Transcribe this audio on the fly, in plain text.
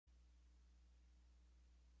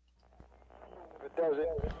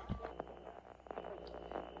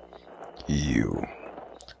You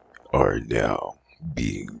are now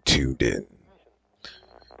being tuned in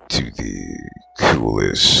to the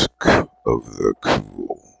coolest of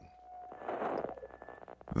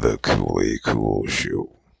the Coolly Cool Show.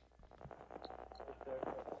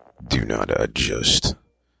 Do not adjust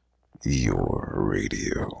your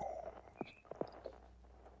radio.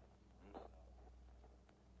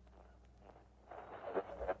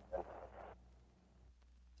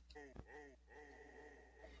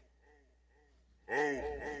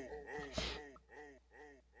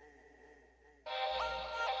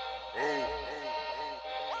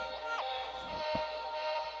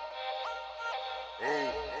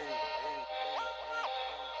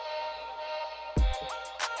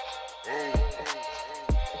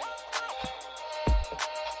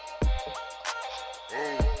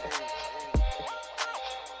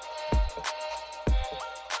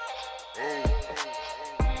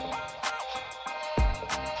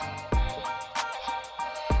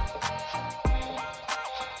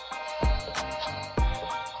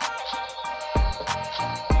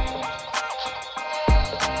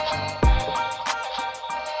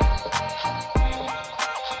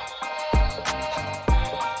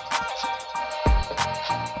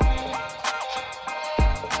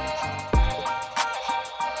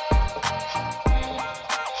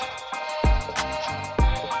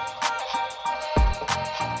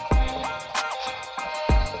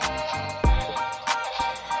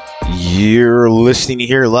 You're listening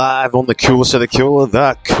here live on the coolest of the cool,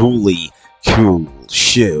 the Coolly Cool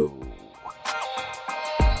Show.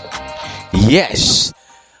 Yes,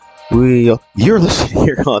 you're listening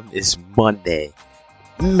here on this Monday,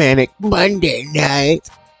 Manic Monday night.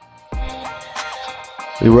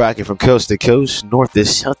 We're rocking from coast to coast, north to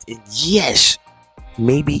south, and yes,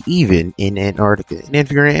 maybe even in Antarctica. And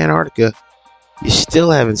if you're in Antarctica, you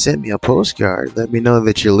still haven't sent me a postcard. Let me know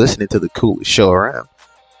that you're listening to the coolest show around.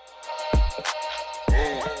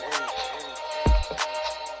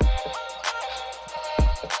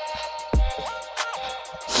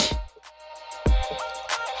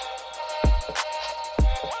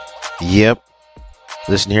 Yep.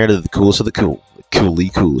 Listen here to the coolest of the cool. The Coolly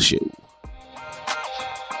Cool Show.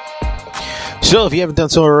 So if you haven't done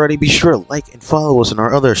so already, be sure to like and follow us on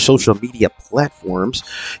our other social media platforms.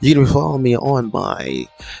 You can follow me on my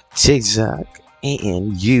TikTok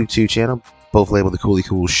and YouTube channel, both labeled the Coolly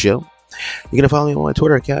Cool Show. You can follow me on my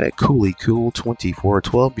Twitter account at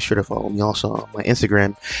CoollyCool2412. Be sure to follow me also on my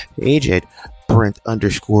Instagram page at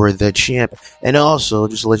Brent_the champ. And also,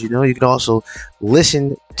 just to let you know, you can also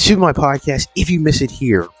listen to my podcast if you miss it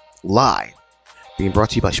here live, being brought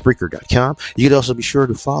to you by Spreaker.com. You can also be sure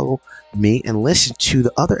to follow me and listen to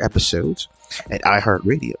the other episodes at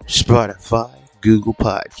iHeartRadio, Spotify, Google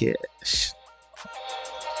Podcasts.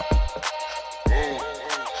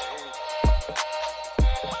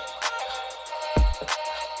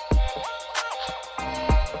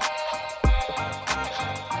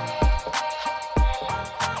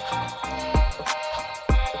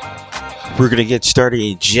 We're going to get started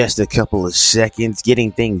in just a couple of seconds,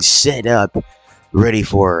 getting things set up, ready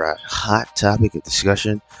for a hot topic of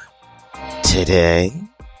discussion today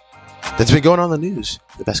that's been going on in the news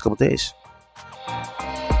the past couple of days.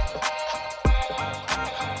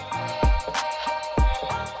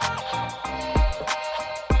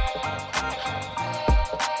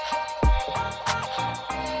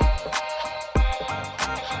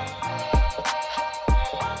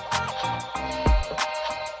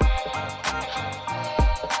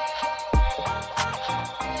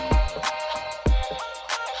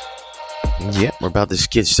 Yep, we're about to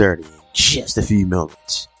get started in just a few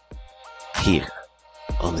moments here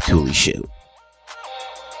on the Coolly Show.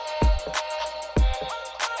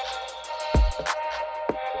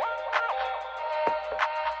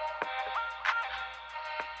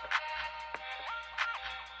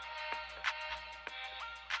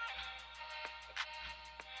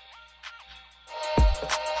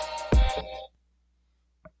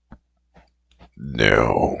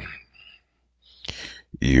 Now,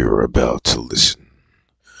 you're about to listen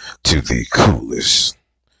to the coolest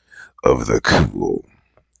of the cool,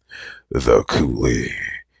 the Coolly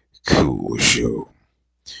Cool Show,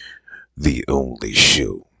 the only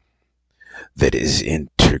show that is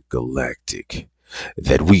intergalactic,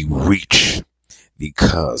 that we reach the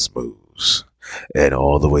cosmos and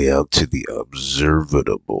all the way out to the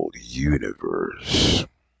observable universe.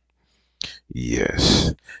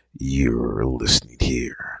 Yes, you're listening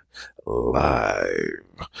here live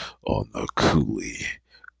on the Coolly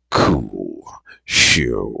Cool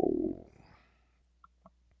Show.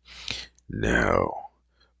 Now,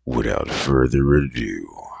 without further ado,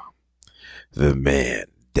 the man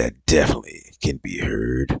that definitely can be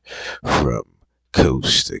heard from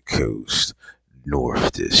coast to coast,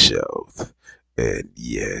 north to south, and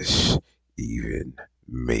yes, even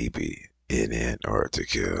maybe in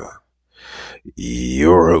Antarctica.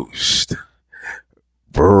 Your host,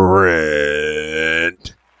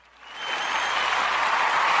 Brent.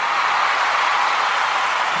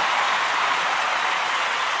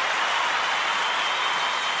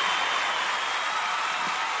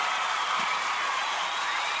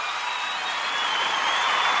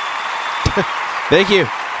 Thank you.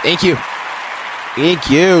 Thank you. Thank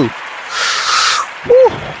you.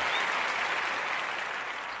 Whew.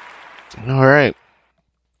 All right.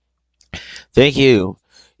 Thank you.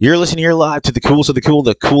 You're listening here live to the Coolest of the Cool,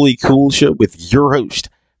 the Coolie Cool Show with your host,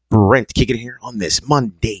 Brent, kicking it here on this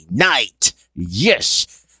Monday night.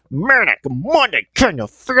 Yes. Manic Monday. Can you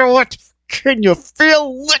feel it? Can you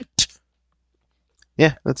feel it?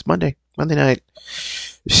 Yeah, that's Monday. Monday night.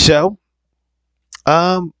 So,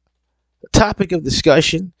 topic of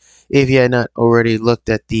discussion, if you had not already looked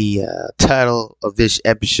at the title of this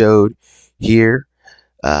episode here,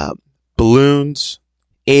 balloons,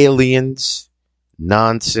 aliens,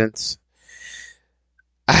 nonsense.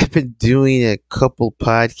 I've been doing a couple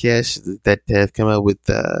podcasts that have come out with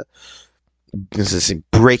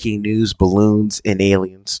breaking news, balloons, and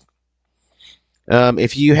aliens.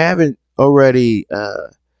 If you haven't already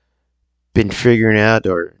been figuring out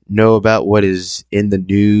or know about what is in the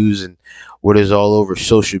news and what is all over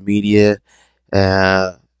social media,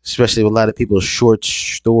 especially with a lot of people's short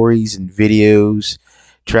stories and videos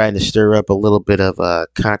trying to stir up a little bit of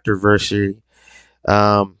controversy.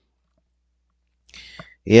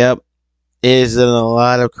 Yep, is a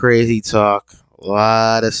lot of crazy talk, a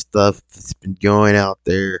lot of stuff that's been going out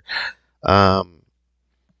there. And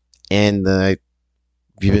if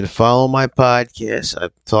you've been following my podcast,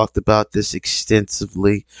 I've talked about this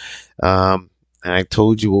extensively. And I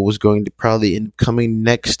told you what was going to probably end up coming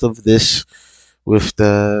next of this with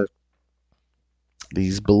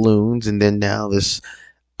these balloons, and then now this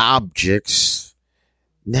objects.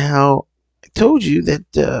 Now, I told you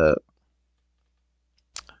that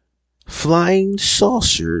flying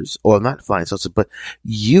saucers, or not flying saucers, but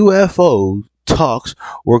UFO talks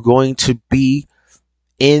were going to be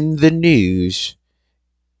in the news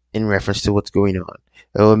in reference to what's going on.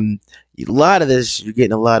 A lot of this, you're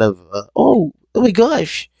getting a lot of, oh my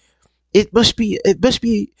gosh, it must be a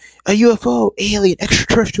UFO, alien,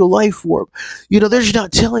 extraterrestrial life form. They're just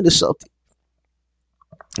not telling us something.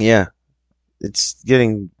 Yeah, it's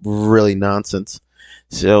getting really nonsense.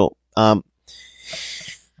 So, I'm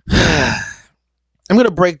going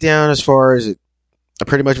to break down as far as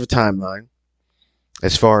pretty much of a timeline,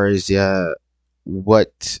 as far as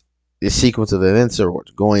what the sequence of events are,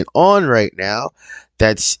 what's going on right now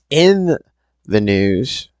that's in the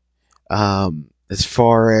news, as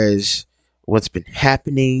far as what's been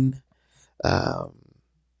happening,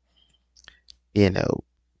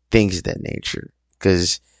 things of that nature.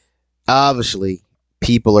 Because obviously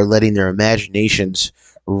people are letting their imaginations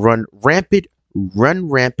run rampant,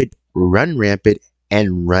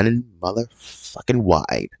 and running motherfucking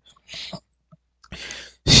wide.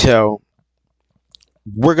 So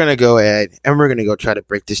we're going to go ahead and we're going to go try to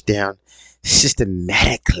break this down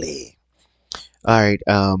systematically. All right.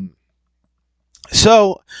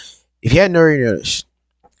 So if you hadn't already noticed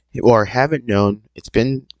or haven't known, it's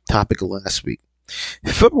been topic last week.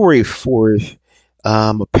 February 4th,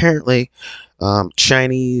 apparently,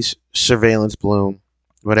 Chinese surveillance balloon,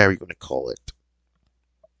 whatever you want to call it.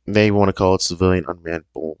 They want to call it civilian unmanned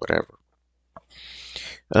balloon, whatever.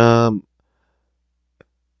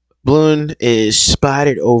 Balloon is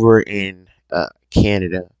spotted over in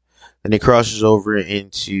Canada, and it crosses over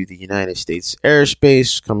into the United States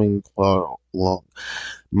airspace, coming along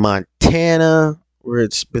Montana, where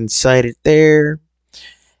it's been sighted there,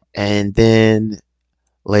 and then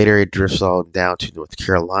later it drifts all down to North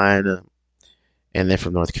Carolina, and then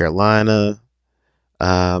from North Carolina,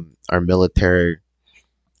 our military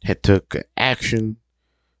had took action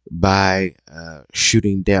by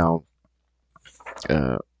shooting down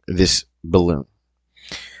this balloon.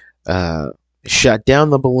 Shot down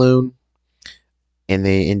the balloon, and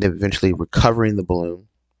they end up eventually recovering the balloon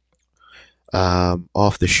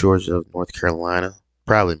off the shores of North Carolina,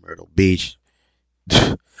 probably Myrtle Beach.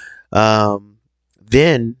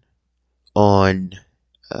 Then on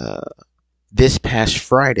this past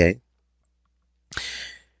Friday,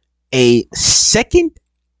 a second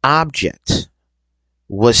object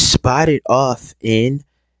was spotted off in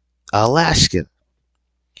Alaska.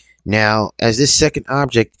 Now, as this second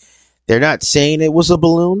object They're not saying it was a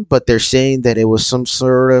balloon, but they're saying that it was some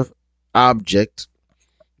sort of object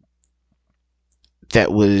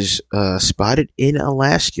that was spotted in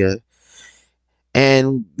Alaska,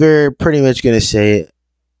 and they're pretty much going to say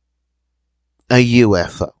a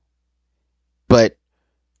UFO, but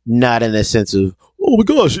not in the sense of, oh my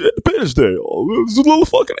gosh, Independence Day, oh, there's little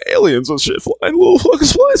fucking aliens and shit flying, little fucking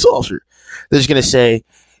flying saucer. They're just going to say,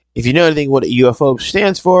 if you know anything what a UFO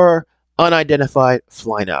stands for, unidentified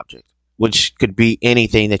flying object, which could be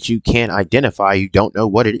anything that you can't identify, you don't know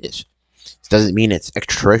what it is. It doesn't mean it's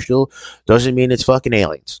extraterrestrial, doesn't mean it's fucking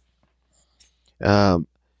aliens.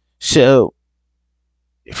 So,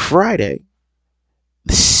 Friday,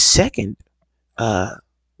 the second,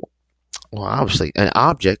 obviously, an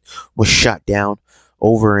object was shot down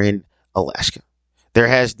over in Alaska. There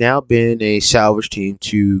has now been a salvage team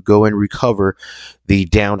to go and recover the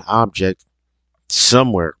downed object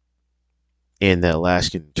somewhere in the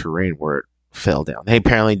Alaskan terrain where it fell down. They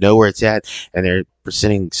apparently know where it's at, and they're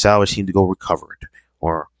sending salvage team to go recover it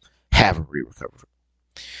or have it recovered.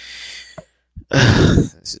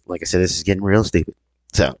 Like I said, this is getting real stupid.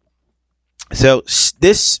 So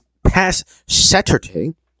this past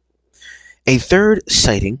Saturday, a third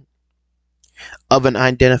sighting of an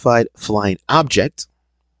unidentified flying object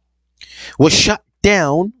was shot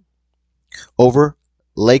down over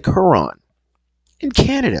Lake Huron in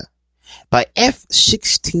Canada by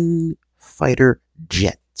F-16 fighter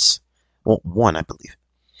jets. Well, one, I believe.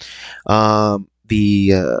 I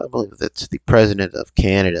believe that's the president of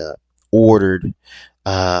Canada ordered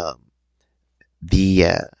the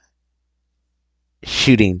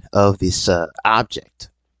shooting of this object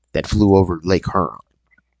that flew over Lake Huron.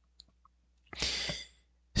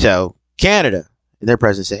 So Canada and their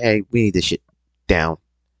president said, hey, we need this shit down.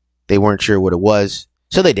 They weren't sure what it was,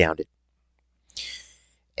 so they downed it.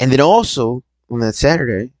 And then also on that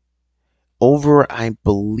Saturday, over, I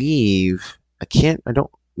believe, I don't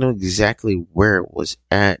know exactly where it was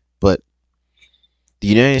at, but the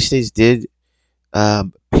United States did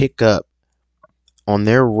pick up on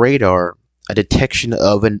their radar a detection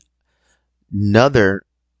of another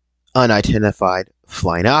unidentified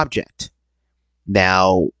flying object.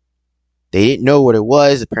 Now, they didn't know what it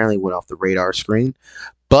was. Apparently, it went off the radar screen,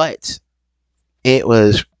 but it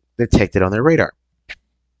was detected on their radar.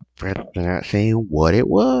 They're not saying what it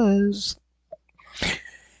was.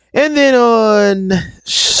 And then on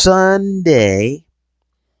Sunday,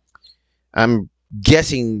 I'm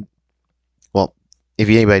guessing, well, if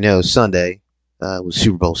anybody knows, Sunday was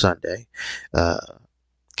Super Bowl Sunday.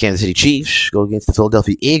 Kansas City Chiefs go against the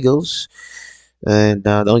Philadelphia Eagles. And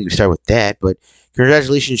don't even start with that, but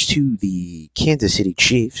congratulations to the Kansas City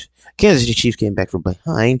Chiefs. Kansas City Chiefs came back from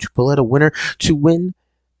behind to pull out a winner to win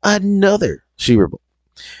another Super Bowl.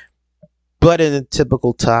 But in the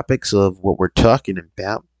typical topics of what we're talking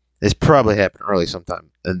about, this probably happened early sometime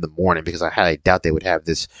in the morning, because I highly doubt they would have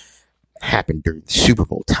this happen during the Super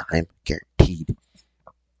Bowl time, guaranteed.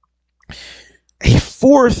 A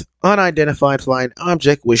fourth unidentified flying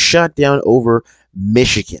object was shot down over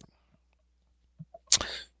Michigan.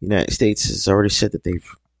 The United States has already said that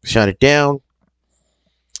they've shot it down.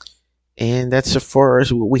 And that's as far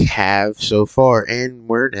as what we have so far. And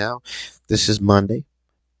we're now, this is Monday.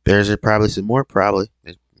 There's probably some more, probably.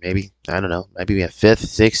 Maybe, I don't know. Maybe we have 5th,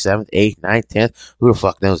 6th, 7th, 8th, 9th, 10th. Who the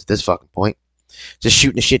fuck knows at this fucking point? Just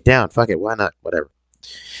shooting the shit down. Fuck it, why not? Whatever.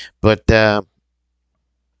 But,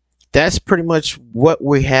 that's pretty much what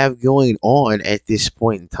we have going on at this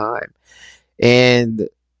point in time. And,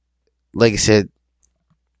 like I said,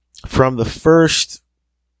 from the first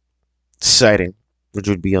sighting, which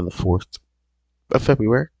would be on the 4th of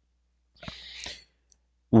February,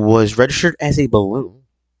 was registered as a balloon,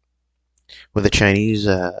 where the Chinese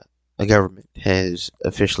government has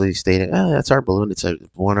officially stated, oh, that's our balloon, it's a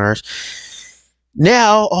balloon ours.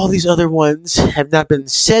 Now, all these other ones have not been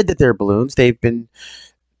said that they're balloons. They've been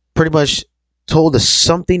pretty much told us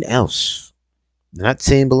something else. They're not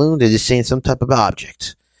saying balloon, they're just saying some type of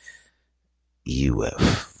object.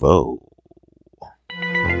 UFO.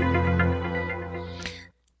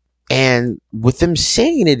 And with them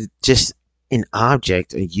saying it just an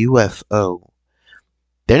object, a UFO,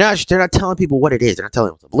 they're not telling people what it is. They're not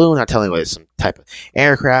telling it's a balloon, they're not telling what it's some type of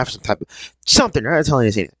aircraft, some type of something. They're not telling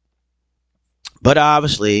us anything. But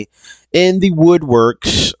obviously, in the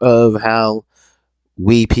woodworks of how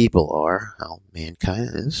we people are, how mankind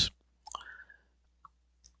is,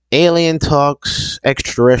 alien talks,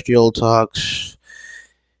 extraterrestrial talks,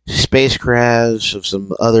 spacecrafts of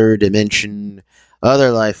some other dimension,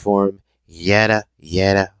 other life form, yada,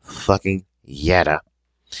 yada, fucking yada,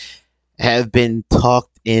 have been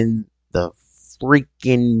talked in the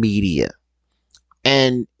freaking media.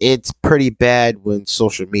 And it's pretty bad when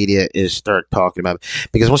social media is start talking about it.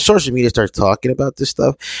 Because when social media starts talking about this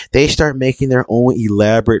stuff, they start making their own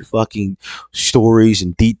elaborate fucking stories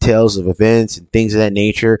and details of events and things of that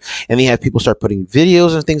nature. And they have people start putting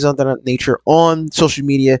videos and things of that nature on social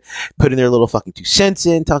media, putting their little fucking 2 cents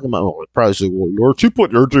in, talking about, oh, probably say, well, you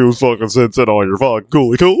put your 2 fucking cents in on your fucking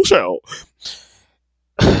cool show.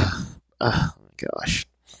 Oh my gosh.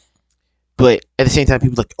 But at the same time,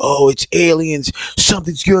 people are like, oh, it's aliens.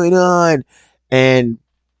 Something's going on. And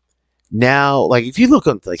now, like, if you look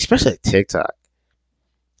on, like, especially like TikTok,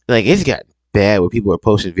 like, it's gotten bad when people are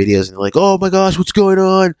posting videos and they're like, oh my gosh, what's going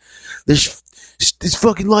on? There's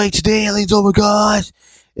fucking lights, the aliens, oh my gosh.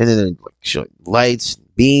 And then they're like showing lights,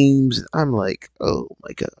 beams. And I'm like, oh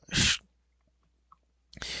my gosh.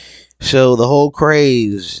 So the whole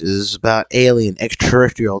craze is about alien,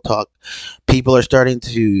 extraterrestrial talk. People are starting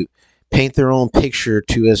to paint their own picture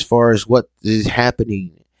to as far as what is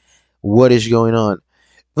happening, what is going on.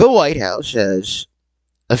 The White House has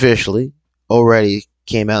officially already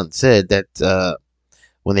came out and said that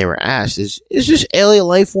when they were asked, is this alien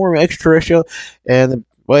life form extraterrestrial? And the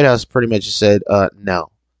White House pretty much just said,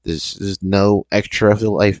 no, this is no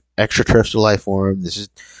extraterrestrial life form. This is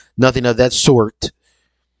nothing of that sort.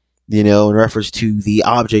 You know, in reference to the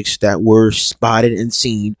objects that were spotted and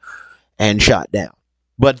seen and shot down.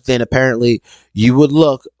 But then apparently you would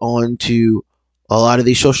look onto a lot of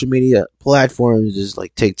these social media platforms, just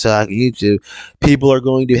like TikTok and YouTube. People are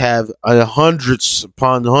going to have hundreds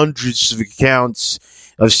upon hundreds of accounts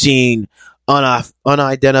of seeing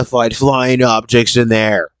unidentified flying objects in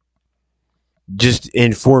there. Just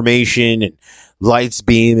in formation and lights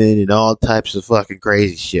beaming and all types of fucking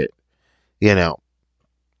crazy shit. You know.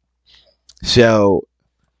 So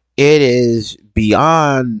it is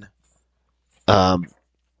beyond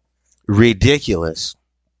ridiculous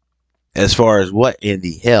as far as what in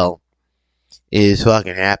the hell is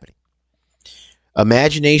fucking happening.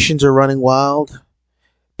 Imaginations are running wild.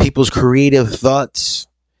 People's creative thoughts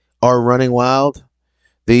are running wild.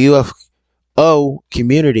 The UFO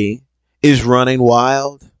community is running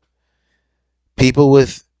wild. People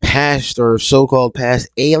with past or so-called past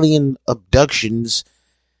alien abductions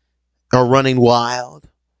are running wild.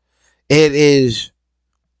 It is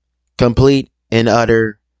complete and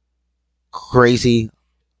utter craziness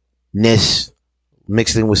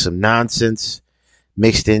mixed in with some nonsense,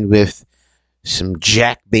 mixed in with some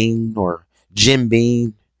Jack Bean or Jim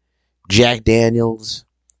Bean, Jack Daniels.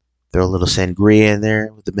 Throw a little sangria in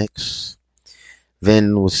there with the mix.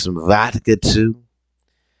 Then with some vodka too.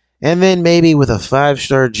 And then maybe with a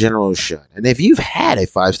 5-star General shot. And if you've had a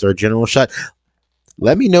 5-star General shot,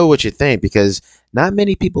 let me know what you think, because not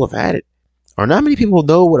many people have had it. Or not many people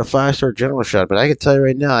know what a 5-star General shot, but I can tell you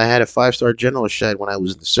right now, I had a 5-star General shot when I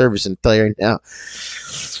was in the service, and tell you right now,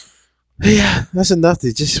 yeah, that's enough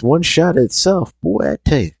to just one shot itself, boy, I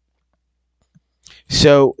tell you.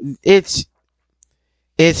 So it's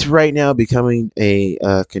right now becoming a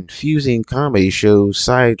confusing comedy show,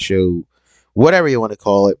 sideshow, whatever you want to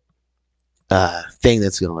call it, thing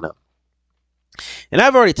that's going on. And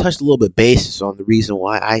I've already touched a little bit basis on the reason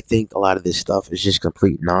why I think a lot of this stuff is just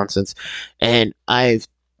complete nonsense. And I've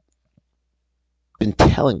been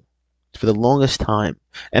telling for the longest time,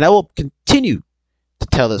 and I will continue to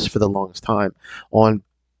tell this for the longest time, on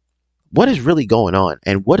what is really going on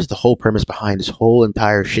and what is the whole premise behind this whole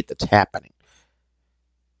entire shit that's happening.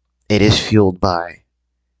 It is fueled by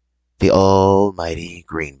the almighty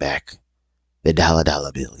greenback, the dollar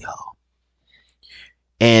bill, y'all.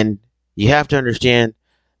 And you have to understand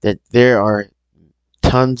that there are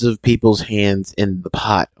tons of people's hands in the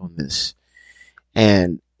pot on this.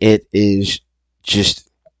 And it is just,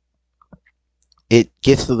 it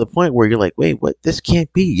gets to the point where you're like, wait, what? This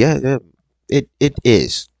can't be. Yeah, it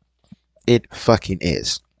is. It fucking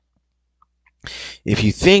is. If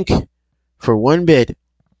you think for one bit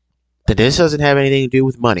that this doesn't have anything to do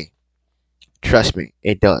with money, trust me,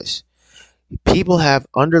 it does. People have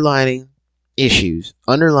underlining issues,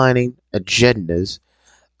 underlining agendas,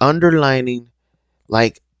 underlining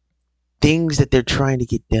like things that they're trying to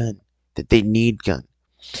get done, that they need done.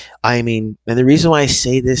 I mean, and the reason why I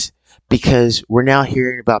say this, because we're now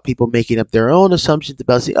hearing about people making up their own assumptions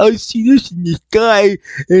about, saying, I see this in the sky,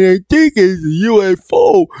 and I think it's a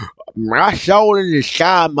UFO. I saw it in the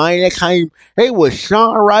sky, man. It was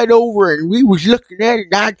shot right over, and we was looking at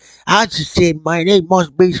it. I just said, man, there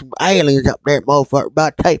must be some aliens up there, motherfucker,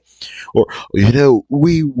 about that. Or,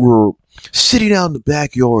 we were sitting out in the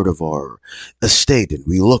backyard of our estate, and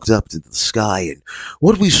we looked up to the sky, and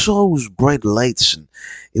what we saw was bright lights, and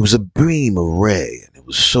it was a beam of ray, and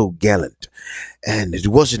was so gallant, and it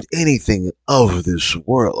wasn't anything of this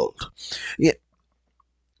world. Yeah,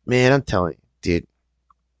 man, I'm telling you, dude.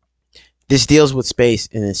 This deals with space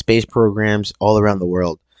and space programs all around the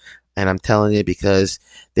world. And I'm telling you because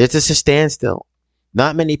there's just a standstill.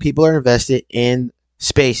 Not many people are invested in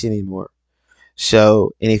space anymore.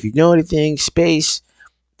 So, and if you know anything, space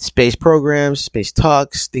programs, space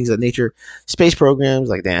talks, things of that nature, space programs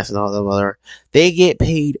like NASA and all them other, they get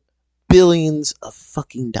paid billions of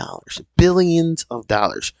fucking dollars. Billions of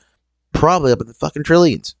dollars. Probably up in the fucking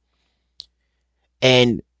trillions.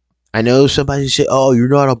 And I know somebody say, "Oh, you're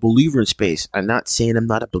not a believer in space." I'm not saying I'm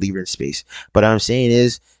not a believer in space, but what I'm saying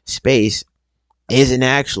is space is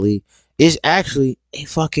actually a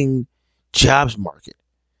fucking jobs market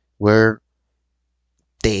where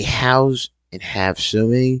they house and have so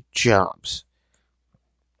many jobs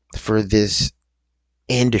for this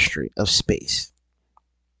industry of space,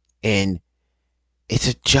 and it's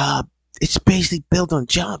a job. It's basically built on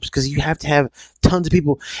jobs because you have to have tons of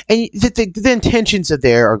people, and the intentions of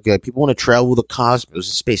there are good. People want to travel the cosmos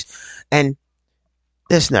and space, and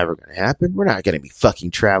that's never going to happen. We're not going to be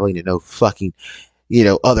fucking traveling to no fucking,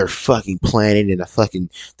 other fucking planet in a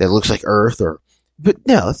fucking that looks like Earth but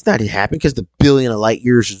no, it's not happening because the billion of light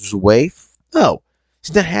years is away. No,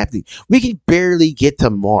 it's not happening. We can barely get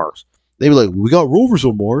to Mars. They were like, we got rovers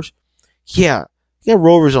on Mars. Yeah, we got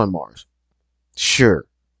rovers on Mars. Sure.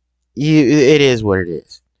 It is what it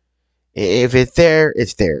is. If it's there,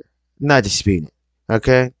 it's there. I'm not disputing it.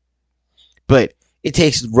 Okay? But it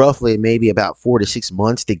takes roughly maybe about 4 to 6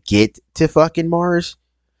 months to get to fucking Mars.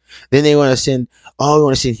 Then they want to send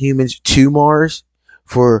humans to Mars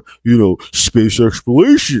for, space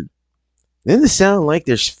exploration. Then they sound like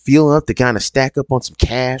they're feeling up to kind of stack up on some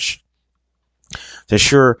cash to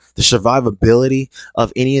ensure the survivability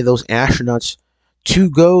of any of those astronauts to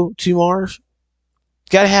go to Mars.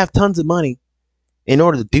 Got to have tons of money in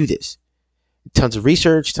order to do this. Tons of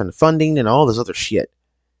research, tons of funding, and all this other shit.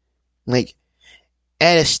 Like,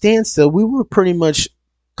 at a standstill, we were pretty much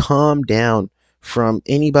calmed down from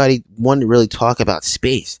anybody wanting to really talk about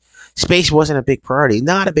space. Space wasn't a big priority.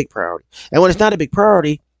 Not a big priority. And when it's not a big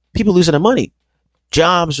priority, people losing their money.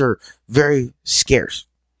 Jobs are very scarce.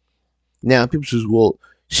 Now, people say, well,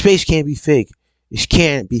 space can't be fake. It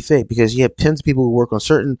can't be fake because you have tons of people who work on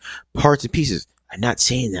certain parts and pieces. I'm not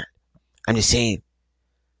saying that. I'm just saying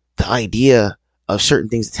the idea of certain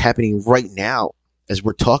things that's happening right now, as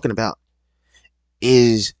we're talking about,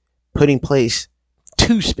 is putting place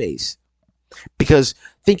to space. Because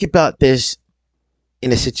think about this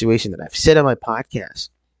in a situation that I've said on my podcast.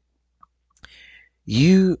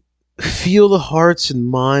 You feel the hearts and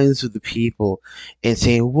minds of the people and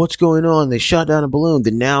saying, what's going on? They shot down a balloon.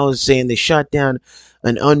 Then now is saying they shot down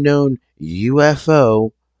an unknown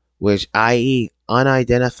UFO, which, i.e.,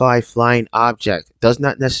 unidentified flying object, does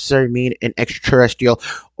not necessarily mean an extraterrestrial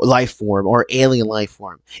life form or alien life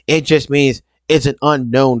form. It just means it's an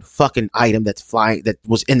unknown fucking item that's flying, that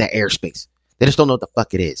was in the airspace. They just don't know what the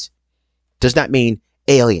fuck it is. Does not mean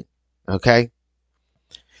alien. Okay?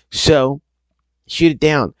 So, shoot it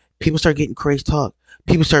down. People start getting crazy talk.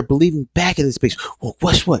 People start believing back in this space. Well,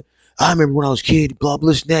 guess what? I remember when I was a kid, blah, blah,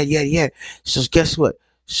 this, that, yeah. So guess what?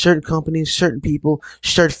 Certain companies, certain people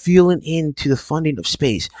start feeling into the funding of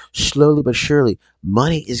space. Slowly but surely,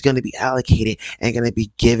 money is going to be allocated and going to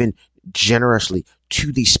be given generously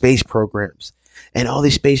to these space programs. And all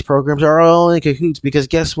these space programs are all in cahoots because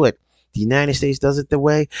guess what? The United States does it the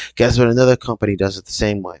way. Guess what? Another company does it the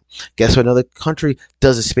same way. Guess what? Another country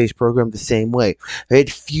does a space program the same way. It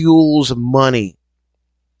fuels money.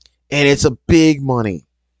 And it's a big money.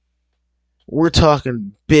 We're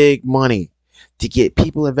talking big money to get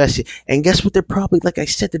people invested. And guess what they're probably, like I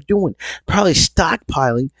said, they're doing? Probably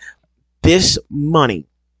stockpiling this money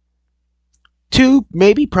to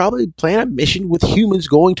probably plan a mission with humans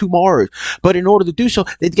going to Mars. But in order to do so,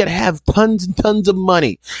 they've got to have tons and tons of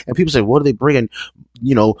money. And people say, what are they bringing,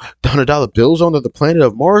 $100 bills onto the planet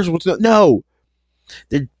of Mars? No.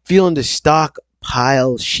 They're feeling to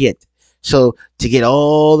stockpile shit. So to get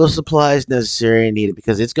all the supplies necessary and needed,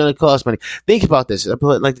 because it's going to cost money. Think about this. I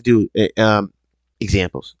like to do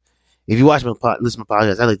examples. If you watch listen to my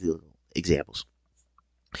podcast, I like to do examples.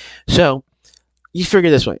 So you figure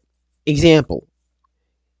this way. Example.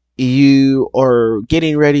 You are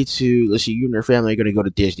getting ready to, let's say you and your family are going to go to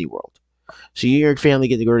Disney World. So you and your family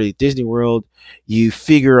get to go to Disney World. You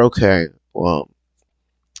figure, okay, well,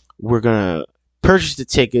 we're going to purchase the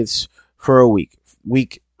tickets for a week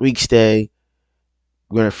stay.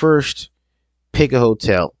 We're going to first pick a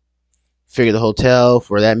hotel. Figure the hotel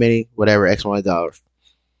for that many, whatever, X, Y dollars.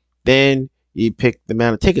 Then you pick the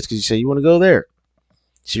amount of tickets because you say you want to go there.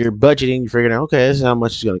 So you're budgeting, you're figuring out, okay, this is how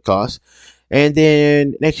much it's going to cost. And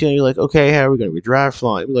then next thing you're like, okay, how are we going to? We drive,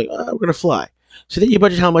 flying. We're like, we're going to fly. So then you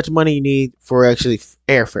budget how much money you need for actually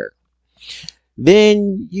airfare.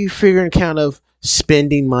 Then you figure and count of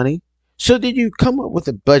spending money. So then you come up with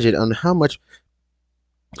a budget on how much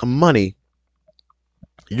money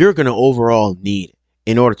you're going to overall need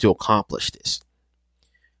in order to accomplish this.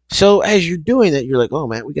 So as you're doing that, you're like, oh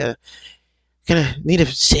man, gonna need to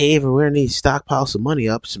save, and we're gonna need to stockpile some money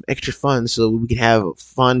up, some extra funds, so we can have a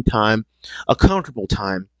fun time, a comfortable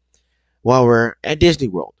time while we're at Disney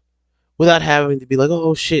World, without having to be like,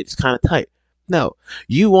 oh shit, it's kind of tight. No,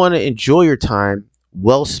 you want to enjoy your time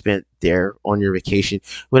well spent there on your vacation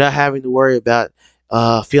without having to worry about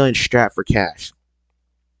feeling strapped for cash.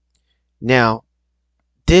 Now,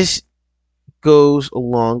 this goes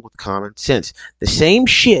along with common sense. The same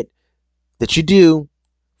shit that you do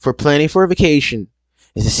for planning for a vacation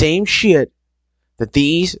is the same shit that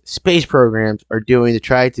these space programs are doing to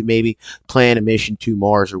try to maybe plan a mission to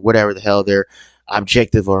Mars or whatever the hell their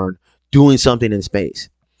objective are, doing something in space.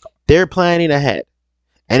 They're planning ahead.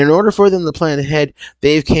 And in order for them to plan ahead,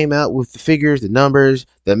 they've came out with the figures, the numbers,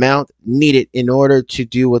 the amount needed in order to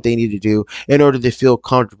do what they need to do, in order to feel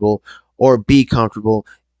comfortable or be comfortable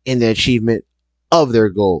in the achievement of their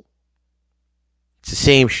goal. It's the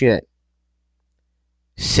same shit.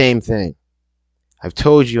 Same thing. I've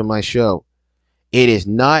told you on my show, it is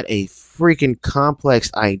not a freaking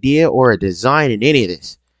complex idea or a design in any of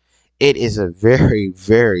this. It is a very,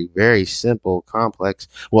 very, very simple,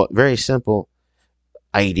 very simple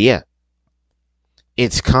idea.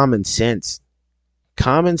 It's common sense.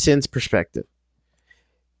 Common sense perspective.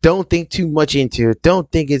 Don't think too much into it.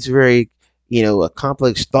 Don't think it's very, a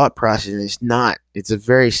complex thought process. It's not. It's a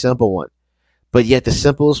very simple one. But yet the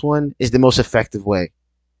simplest one is the most effective way.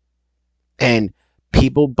 And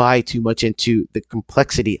people buy too much into the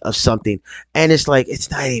complexity of something. And it's like, it's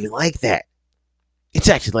not even like that. It's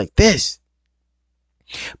actually like this.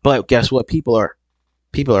 But guess what? People are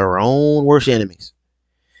our own worst enemies.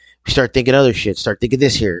 We start thinking other shit. Start thinking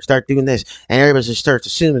this here. Start doing this. And everybody just starts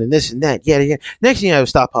assuming and this and that. Yeah. Next thing you have a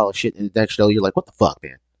stockpile of shit in the next show. You're like, what the fuck,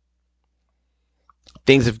 man?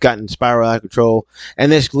 Things have gotten spiral out of control.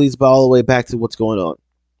 And this leads all the way back to what's going on.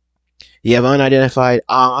 You have unidentified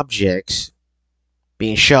objects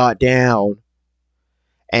being shot down,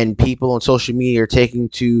 and people on social media are taking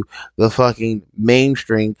to the fucking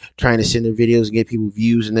mainstream, trying to send their videos and get people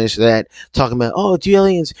views and this and that, talking about, oh, it's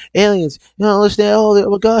aliens, listen, oh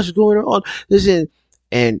my gosh, what's going on? Listen,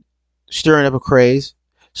 and stirring up a craze.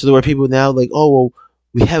 So there were people now like, oh, well,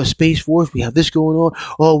 we have a space force, we have this going on.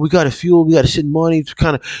 Oh, we got to fuel, we got to send money to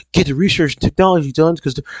kind of get the research and technology done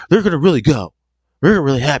because they're going to really go. They're going to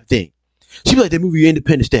really have things. Seems like that movie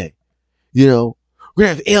Independence Day. We're going to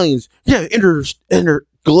have aliens. We're going to have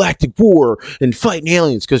intergalactic war and fighting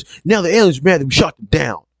aliens because now the aliens are mad that we shot them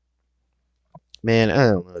down. Man, I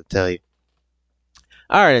don't know what to tell you.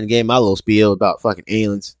 I already gave my little spiel about fucking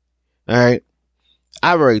aliens. Alright?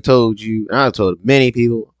 I've already told you, and I've told many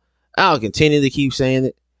people. I'll continue to keep saying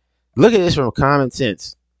it. Look at this from common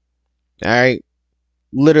sense. Alright?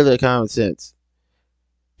 Literally common sense.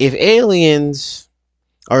 If aliens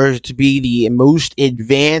are to be the most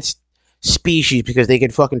advanced species because they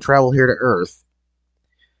can fucking travel here to Earth,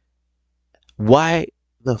 why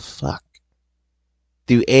the fuck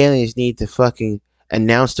do aliens need to fucking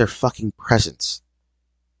announce their fucking presence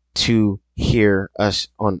to hear us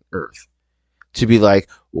on Earth? To be like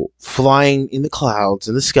flying in the clouds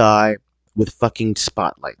in the sky with fucking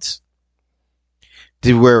spotlights.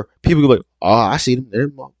 To where people go like, oh, I see them.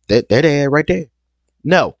 They're there right there.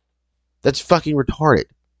 No. That's fucking retarded.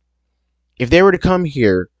 If they were to come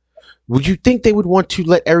here, would you think they would want to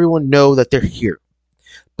let everyone know that they're here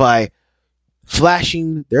by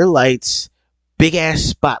flashing their lights, big ass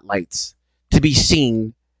spotlights, to be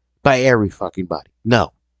seen by every fucking body?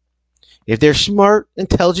 No. If they're smart,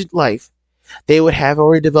 intelligent life, they would have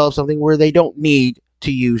already developed something where they don't need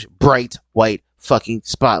to use bright white fucking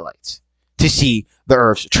spotlights to see the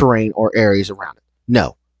Earth's terrain or areas around it.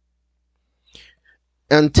 No.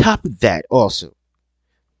 On top of that, also,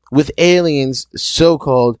 with aliens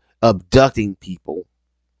so-called abducting people,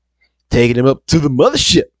 taking them up to the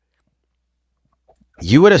mothership,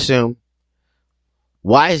 you would assume,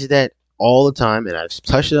 why is that all the time, and I've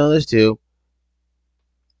touched on this too,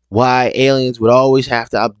 why aliens would always have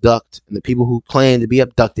to abduct, and the people who claim to be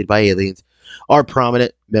abducted by aliens are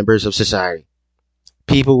prominent members of society.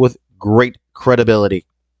 People with great credibility.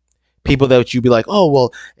 People that you'd be like, oh,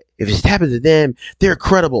 well, if it's happened to them, they're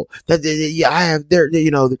credible. They're telling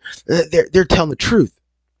the truth.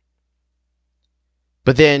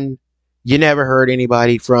 But then You never heard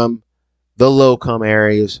anybody from the low-income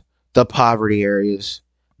areas, the poverty areas,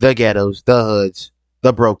 the ghettos, the hoods,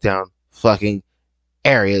 the broke-down fucking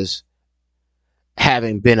areas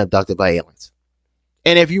having been abducted by aliens.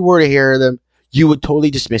 And if you were to hear them, you would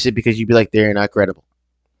totally dismiss it because you'd be like, they're not credible.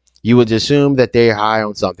 You would assume that they're high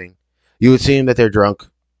on something. You would assume that they're drunk.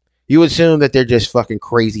 You would assume that they're just fucking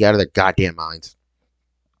crazy out of their goddamn minds.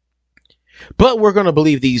 But we're going to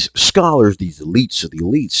believe these scholars, these elites of the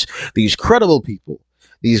elites, these credible people,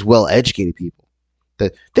 these well-educated people,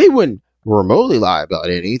 that they wouldn't remotely lie about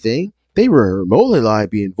anything. They would remotely lie,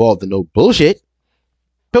 be involved in no bullshit.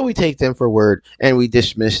 But we take them for word and we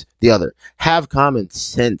dismiss the other. Have common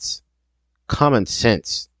sense. Common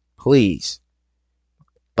sense. Please.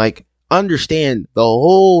 Like, understand the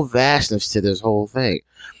whole vastness to this whole thing.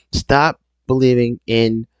 Stop believing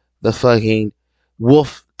in the fucking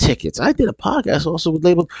wolf tickets. I did a podcast also with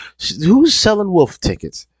labeled who's selling wolf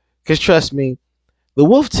tickets. Because trust me, the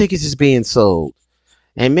wolf tickets is being sold.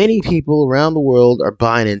 And many people around the world are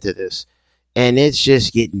buying into this. And it's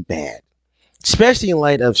just getting bad. Especially in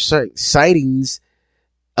light of sightings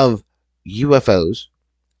of UFOs,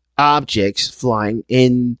 objects flying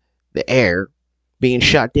in the air, being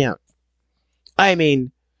shot down. I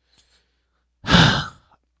mean, and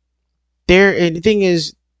the thing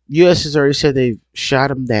is, U.S. has already said they've shot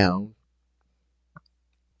them down.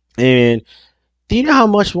 And do you know how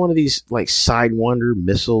much one of these like Sidewinder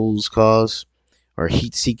missiles cost, or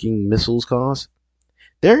heat-seeking missiles cost?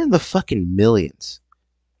 They're in the fucking millions.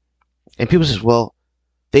 And people say, well,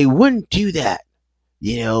 they wouldn't do that.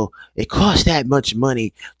 You know, it costs that much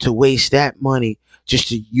money to waste that money just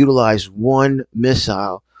to utilize one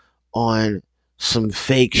missile on some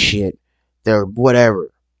fake shit or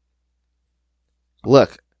whatever.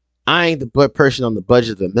 Look, I ain't the person on the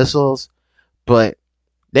budget of the missiles, but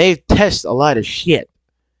they test a lot of shit.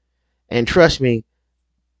 And trust me,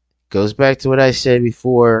 goes back to what I said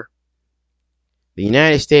before. The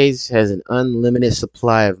United States has an unlimited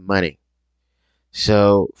supply of money.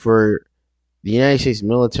 So for the United States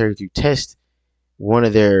military to test one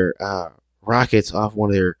of their rockets off one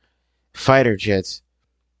of their fighter jets,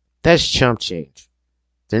 that's chump change.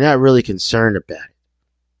 They're not really concerned about it.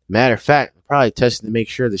 Matter of fact, they're probably testing to make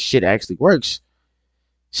sure the shit actually works.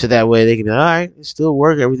 So that way they can be like, alright, it still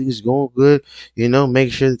works, everything's going good, you know,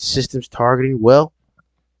 make sure the system's targeting well.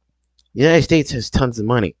 The United States has tons of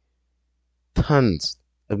money. Tons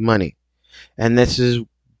of money. And this is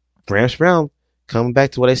Gramps Brown coming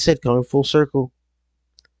back to what I said, coming full circle.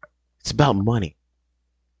 It's about money.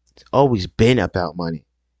 It's always been about money.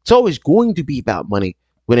 It's always going to be about money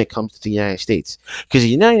when it comes to the United States. Because the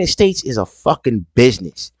United States is a fucking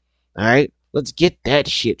business. Alright? Let's get that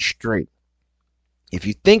shit straight. If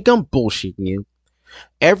you think I'm bullshitting you,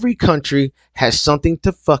 every country has something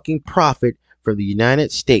to fucking profit from the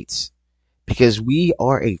United States. Because we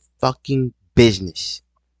are a fucking business.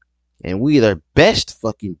 And we are the best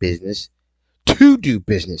fucking business to do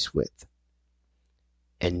business with.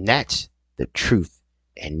 And that's the truth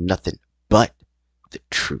and nothing but the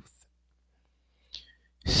truth.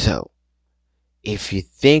 So, if you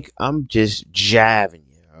think I'm just jiving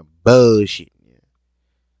you or bullshitting you,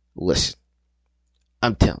 listen,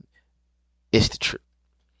 I'm telling you, it's the truth.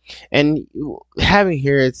 And having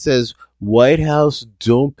here it says, White House,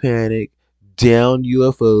 don't panic, down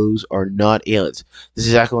UFOs are not aliens. This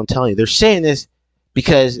is exactly what I'm telling you. They're saying this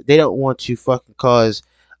because they don't want to fucking cause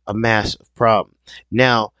a massive problem.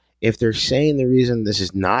 Now, if they're saying the reason this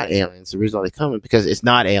is not aliens, the reason why they come is because it's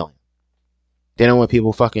not alien. They don't want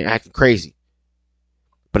people fucking acting crazy.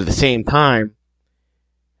 But at the same time,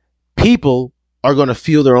 people are going to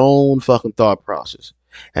feel their own fucking thought process.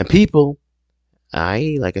 And people,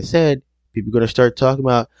 like I said, people are going to start talking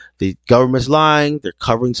about the government's lying, they're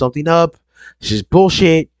covering something up, this is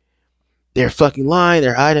bullshit, they're fucking lying,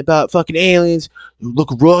 they're hiding about fucking aliens,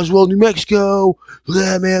 look at Roswell, New Mexico,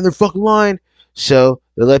 yeah man, they're fucking lying. So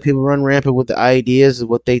they let people run rampant with the ideas of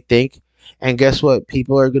what they think, and guess what?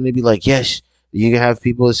 People are going to be like, yes, you can have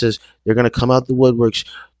people that says they're going to come out the woodworks,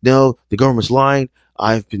 no, the government's lying,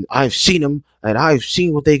 I've seen them, and I've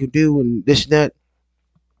seen what they can do, and this and that.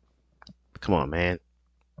 Come on, man.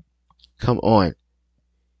 Come on.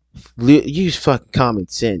 Use fucking common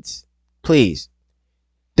sense. Please.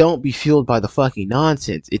 Don't be fueled by the fucking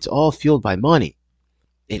nonsense. It's all fueled by money.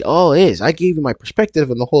 It all is. I gave you my perspective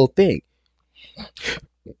on the whole thing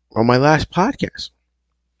on my last podcast.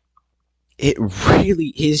 It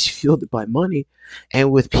really is fueled by money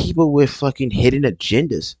and with people with fucking hidden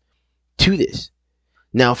agendas to this.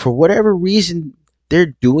 Now, for whatever reason they're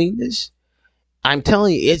doing this, I'm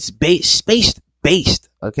telling you, it's space-based,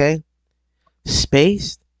 okay?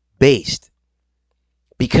 Space based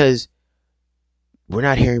because we're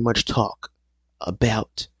not hearing much talk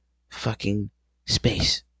about fucking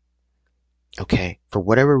space. Okay, for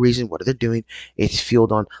whatever reason, what they're doing, it's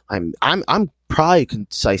fueled on. I'm probably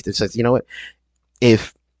concise that says, you know what?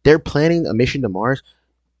 If they're planning a mission to Mars,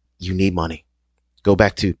 you need money. Go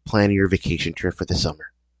back to planning your vacation trip for the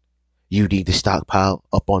summer. You need to stockpile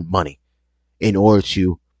up on money in order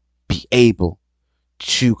to be able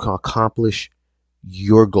to accomplish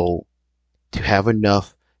your goal, to have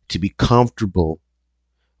enough to be comfortable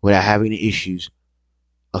without having the issues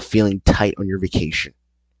of feeling tight on your vacation.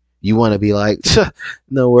 You want to be like,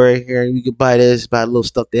 no worry, here, you can buy this, buy a little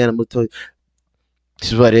stuffed animal toy.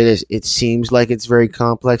 This is what it is. It seems like it's very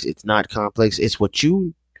complex. It's not complex. It's what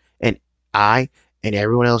you and I and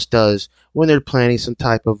everyone else does when they're planning some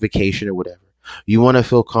type of vacation or whatever. You want to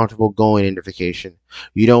feel comfortable going into vacation.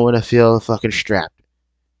 You don't want to feel fucking strapped.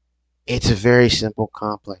 It's a very simple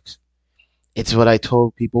complex. It's what I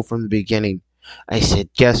told people from the beginning. I said,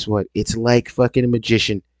 guess what? It's like fucking a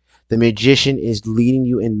magician. The magician is leading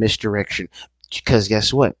you in misdirection. Because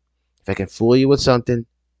guess what? If I can fool you with something,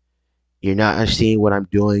 you're not seeing what I'm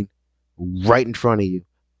doing right in front of you,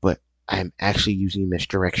 but I'm actually using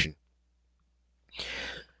misdirection.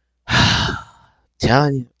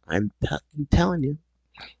 Telling you, I'm fucking telling you.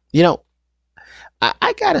 You know,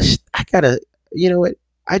 I gotta, you know what?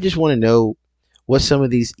 I just want to know what some of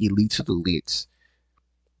these elites of the elites,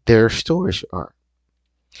 their stories are.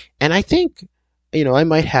 And I think, I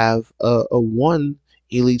might have a one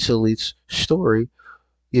elites story,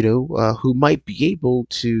 who might be able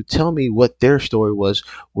to tell me what their story was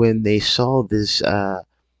when they saw this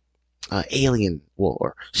alien, well,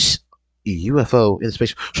 or UFO in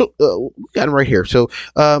space. So we got him right here. So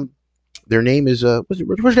their name is what's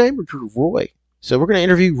their name? Roy. So we're going to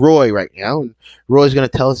interview Roy right now, and Roy's going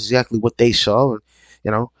to tell us exactly what they saw.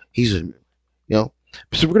 And he's so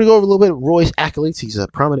we're going to go over a little bit of Roy's accolades. He's a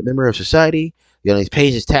prominent member of society. He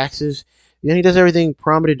pays his taxes. He does everything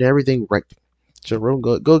prominent and everything right. So, Ron,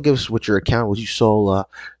 go give us what your account, what you saw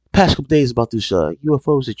past couple days about this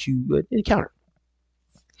UFOs that you encountered.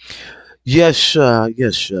 Yes,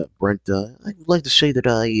 Brent. I'd like to say that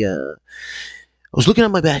I was looking at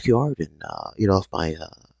my backyard and off my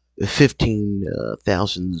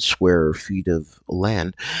 15,000 square feet of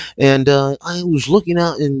land, and I was looking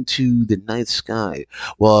out into the night sky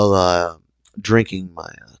while drinking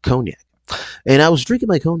my cognac. And I was drinking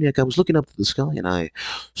my cognac. I was looking up to the sky, and I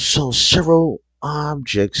saw several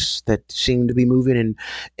objects that seemed to be moving in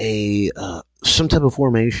a some type of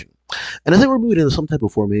formation. And as they were moving in some type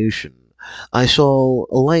of formation, I saw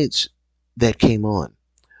lights that came on.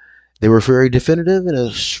 They were very definitive in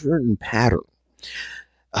a certain pattern.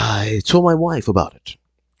 I told my wife about it.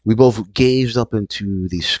 We both gazed up into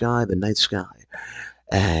the sky, the night sky,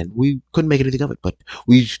 and we couldn't make anything of it. But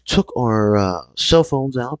we took our cell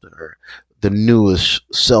phones out, or the newest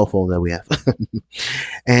cell phone that we have,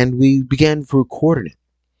 and we began recording it.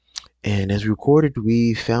 And as we recorded,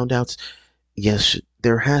 we found out, yes,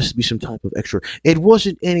 there has to be some type of extra. It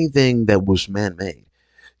wasn't anything that was man-made.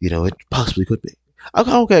 It possibly could be.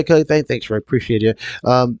 Okay. Thanks, Ray. Appreciate you.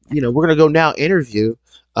 We're gonna go now interview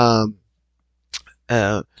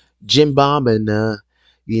Jim Bob and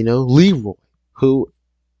Leroy, who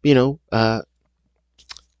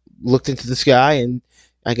looked into the sky, and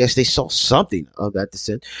I guess they saw something of that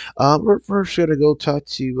descent. We're first gonna go talk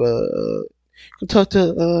to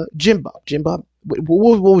Jim Bob. Jim Bob,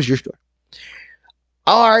 what was your story?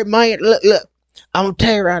 All right, man. Look. I'm gonna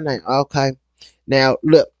tell you right now. Okay. Now,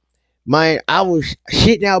 look. Man, I was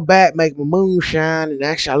sitting out back making my moonshine, and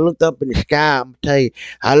actually I looked up in the sky. I'm gonna tell you,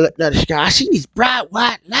 I looked at the sky. I seen these bright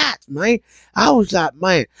white lights, man. I was like,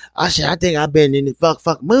 man, I said, I think I've been in the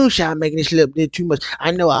fucking moonshine making this little bit too much. I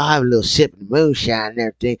know I'll have a little sip of the moonshine and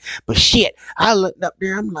everything, but shit, I looked up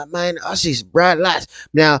there. I'm like, man, I see some bright lights.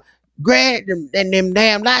 Now, granted, them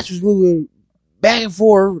damn lights was moving back and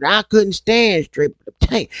forth. I couldn't stand straight. But I'm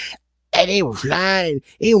telling you, and they were flying, and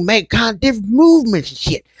they would make kind of different movements and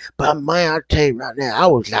shit. But man, I'll tell you right now, I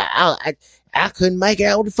was like, I couldn't make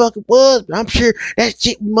out what the fuck it was, but I'm sure that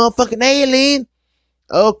shit was motherfucking alien.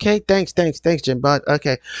 Okay, thanks, Jim. But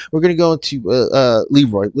okay, we're gonna go into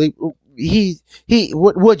Leroy.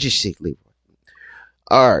 What'd you see, Leroy?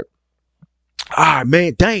 All right,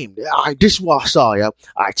 man, damn. All right, this is what I saw, yo.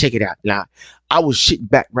 All right, check it out. Now, I was shitting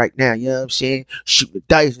back right now, you know what I'm saying? Shooting the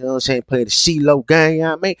dice, you know what I'm saying? Playing the CeeLo game, you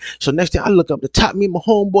know what I mean? So next thing I look up the top, me and my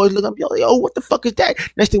homeboys look up, yo, what the fuck is that?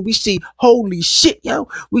 Next thing we see, holy shit, yo,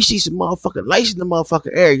 we see some motherfucking lights in the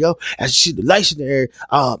motherfucking air, yo. As you see the lights in the air,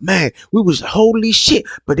 man, we was holy shit.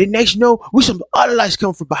 But then next, you know, we some other lights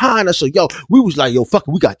come from behind us. So, yo, we was like, yo, fuck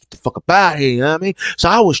it, we gotta get the fuck up out of here, you know what I mean? So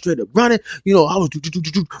I was straight up running, you know, I was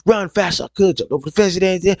running fast as I could, jump over the fence and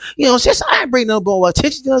everything, you know what I'm saying? So I ain't bring no more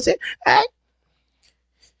attention, you know what I'm saying?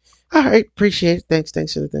 All right, appreciate it. Thanks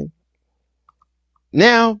for the thing.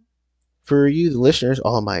 Now, for you, the listeners,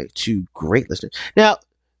 all my two great listeners. Now,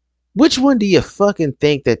 which one do you fucking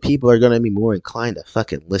think that people are going to be more inclined to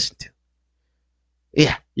fucking listen to?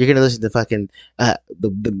 Yeah, you're going to listen to fucking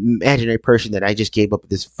the imaginary person that I just gave up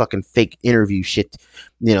this fucking fake interview shit,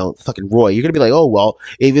 you know, fucking Roy. You're going to be like, oh, well,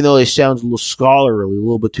 even though it sounds a little scholarly, a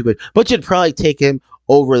little bit too big, but you'd probably take him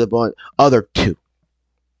over the other two.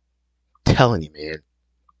 I'm telling you, man.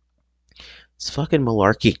 It's fucking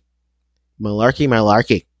malarkey.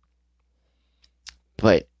 Malarkey.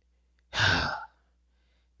 But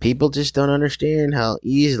people just don't understand how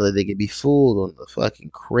easily they can be fooled on the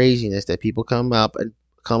fucking craziness that people come up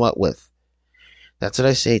with. That's what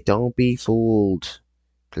I say. Don't be fooled.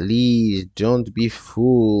 Please don't be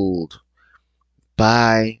fooled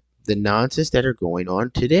by the nonsense that are going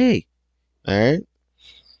on today. Alright?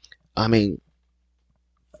 I mean,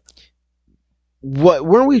 what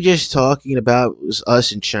weren't we just talking about was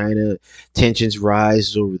us and China, tensions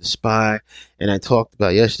rise over the spy, and I talked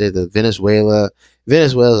about yesterday the Venezuela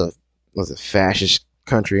was a fascist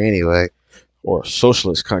country anyway, or a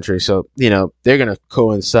socialist country, so you know they're gonna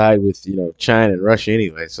coincide with, you know, China and Russia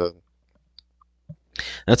anyway, so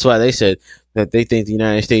that's why they said that they think the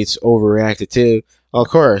United States overreacted too. Of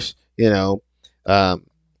course, you know,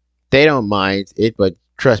 they don't mind it, but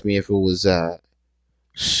trust me, if it was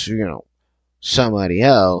you know, somebody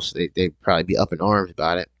else, they'd probably be up in arms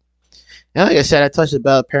about it. And like I said, I touched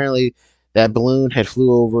about apparently that balloon had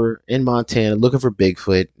flew over in Montana looking for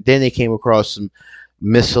Bigfoot. Then they came across some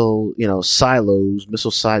nuclear silos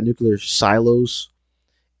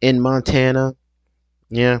in Montana.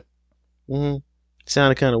 Yeah.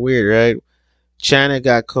 Sounded kind of weird, right? China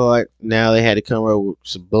got caught. Now they had to come up with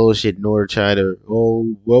some bullshit in order to try to,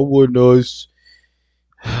 oh, what would us?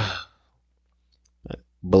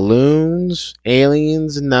 Balloons,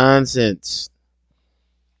 aliens, and nonsense.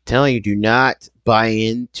 I'm telling you, do not buy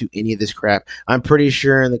into any of this crap. I'm pretty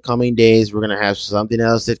sure in the coming days we're gonna have something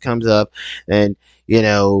else that comes up, and you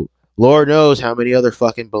know, Lord knows how many other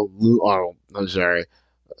fucking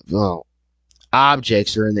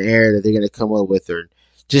objects are in the air that they're gonna come up with, or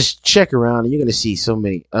just check around and you're gonna see so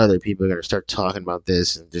many other people are gonna start talking about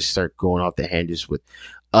this and just start going off the hinges with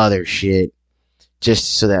other shit.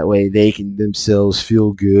 Just so that way they can themselves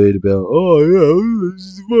feel good about, oh yeah, this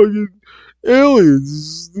is fucking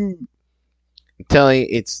aliens. I'm telling you,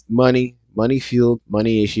 it's money fueled,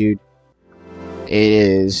 money issued. It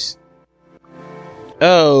is.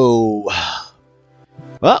 Oh,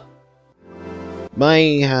 well, my,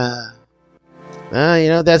 you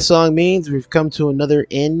know what that song means? We've come to another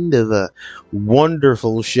end of a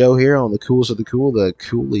wonderful show here on the Coolest of the Cool, the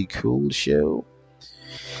Coolly Cool Show.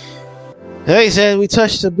 Like I said, we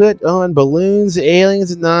touched a bit on balloons, aliens,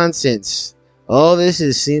 and nonsense. All this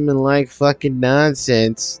is seeming like fucking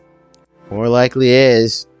nonsense. More likely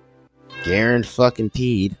is.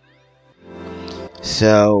 Guaranteed.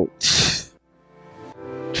 So,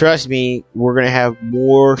 trust me, we're going to have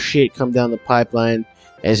more shit come down the pipeline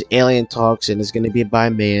as alien talks, and it's going to be by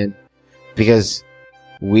man. Because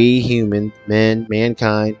we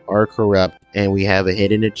mankind, are corrupt, and we have a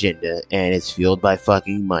hidden agenda, and it's fueled by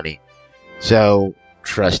fucking money. So,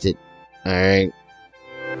 trust it. Alright?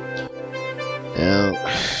 Now,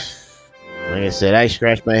 like I said, I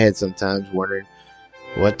scratch my head sometimes wondering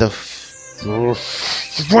what the fuck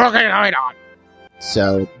is going on.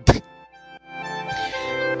 So,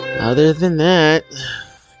 other than that,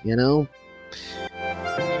 you know,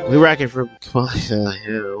 we reckon for, well,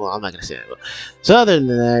 I'm not going to say that. So, other than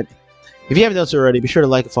that, if you haven't done so already, be sure to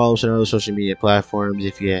like and follow us on our other social media platforms.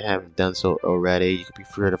 If you haven't done so already, you can be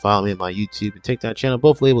sure to follow me on my YouTube and TikTok channel,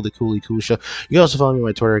 both labeled The Coolly Cool Show. You can also follow me on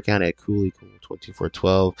my Twitter account at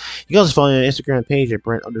CoollyCool2412. You can also follow me on my Instagram page at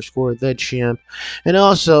Brent_TheChamp. And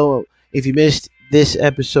also, if you missed this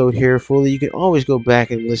episode here fully, you can always go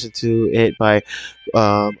back and listen to it by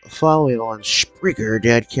following on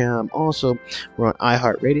Spreaker.com. Also, we're on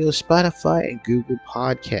iHeartRadio, Spotify, and Google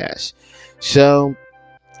Podcasts. So,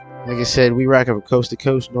 like I said, we rock from coast to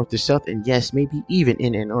coast, north to south, and yes, maybe even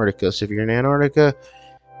in Antarctica. So if you're in Antarctica,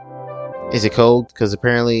 Is it cold? Because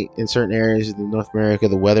apparently in certain areas in North America,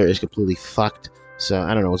 the weather is completely fucked. So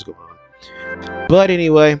I don't know what's going on. But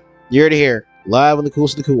anyway, you're here, live on the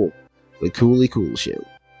Coolest of the Cool with Cooley Cool Show.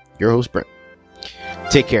 Your host, Brent.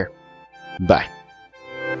 Take care. Bye.